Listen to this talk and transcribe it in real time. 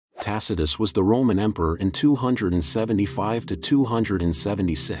Tacitus was the Roman emperor in 275 to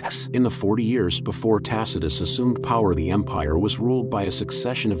 276. In the 40 years before Tacitus assumed power, the empire was ruled by a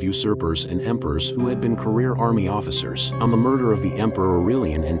succession of usurpers and emperors who had been career army officers. On the murder of the Emperor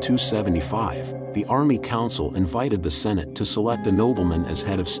Aurelian in 275, the army council invited the Senate to select a nobleman as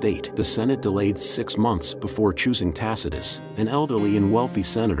head of state. The Senate delayed 6 months before choosing Tacitus, an elderly and wealthy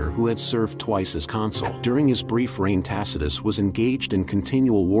senator who had served twice as consul. During his brief reign, Tacitus was engaged in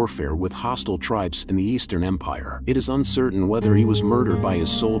continual warfare with hostile tribes in the Eastern Empire. It is uncertain whether he was murdered by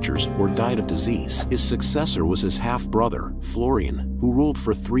his soldiers or died of disease. His successor was his half-brother, Florian, who ruled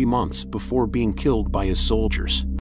for 3 months before being killed by his soldiers.